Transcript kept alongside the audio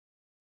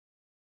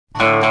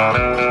You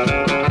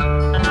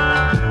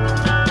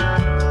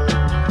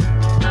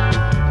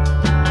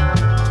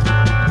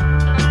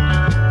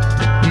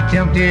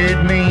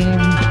tempted me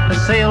to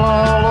sail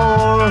all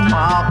over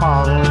my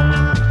bottle,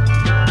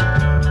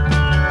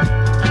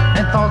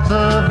 and thoughts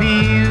of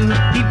you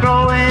keep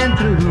growing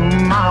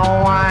through my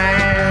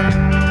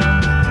wine.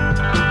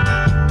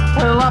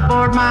 Well, I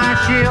board my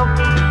ship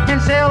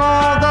and sail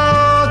all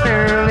those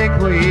they're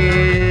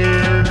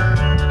liquid,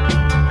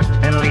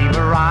 and leave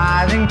a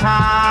rising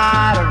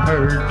tide of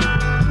hurt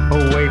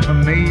away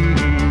from me.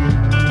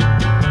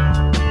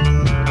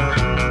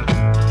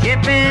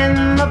 Ship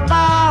in the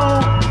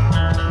bottle,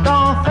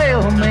 don't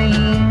fail me.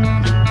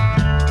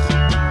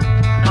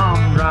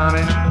 I'm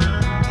drowning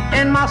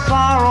in my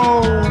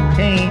sorrow,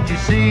 can't you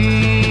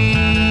see?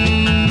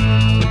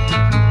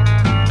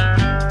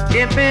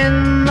 Ship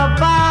in the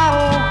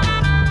bottle,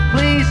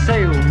 please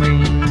sail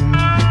me,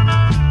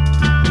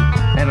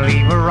 and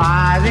leave a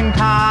rising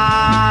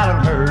tide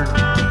of hurt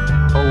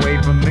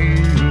away from me.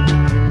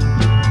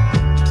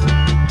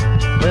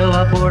 Well,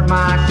 I board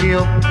my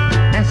ship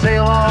and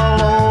sail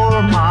all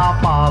over my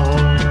bottle,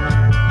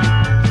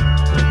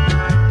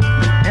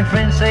 and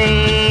friends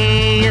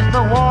say it's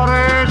the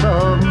waters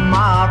of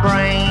my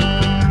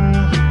brain.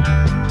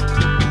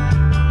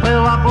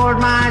 Well, I board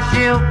my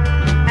ship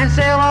and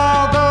sail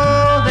all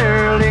those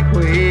they're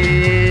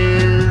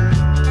liquid,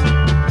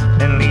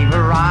 and leave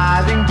a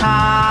rising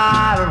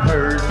tide of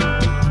hurt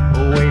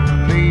away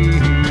from me.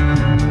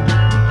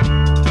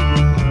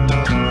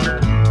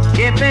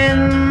 Ship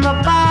in the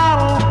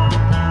bottle,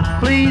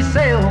 please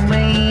sail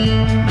me.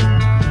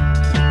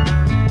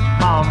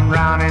 I'm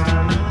drowning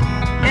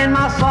in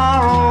my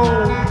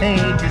sorrow,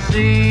 can't you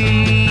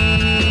see?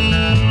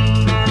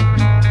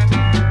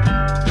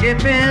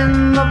 Ship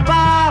in the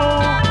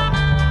bottle,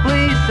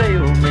 please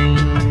sail me,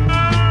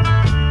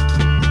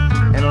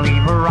 and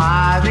leave a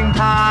rising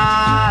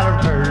tide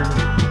of hurt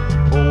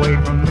away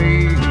from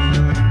me,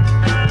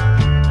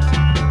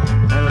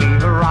 and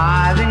leave a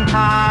rising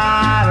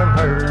tide of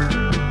hurt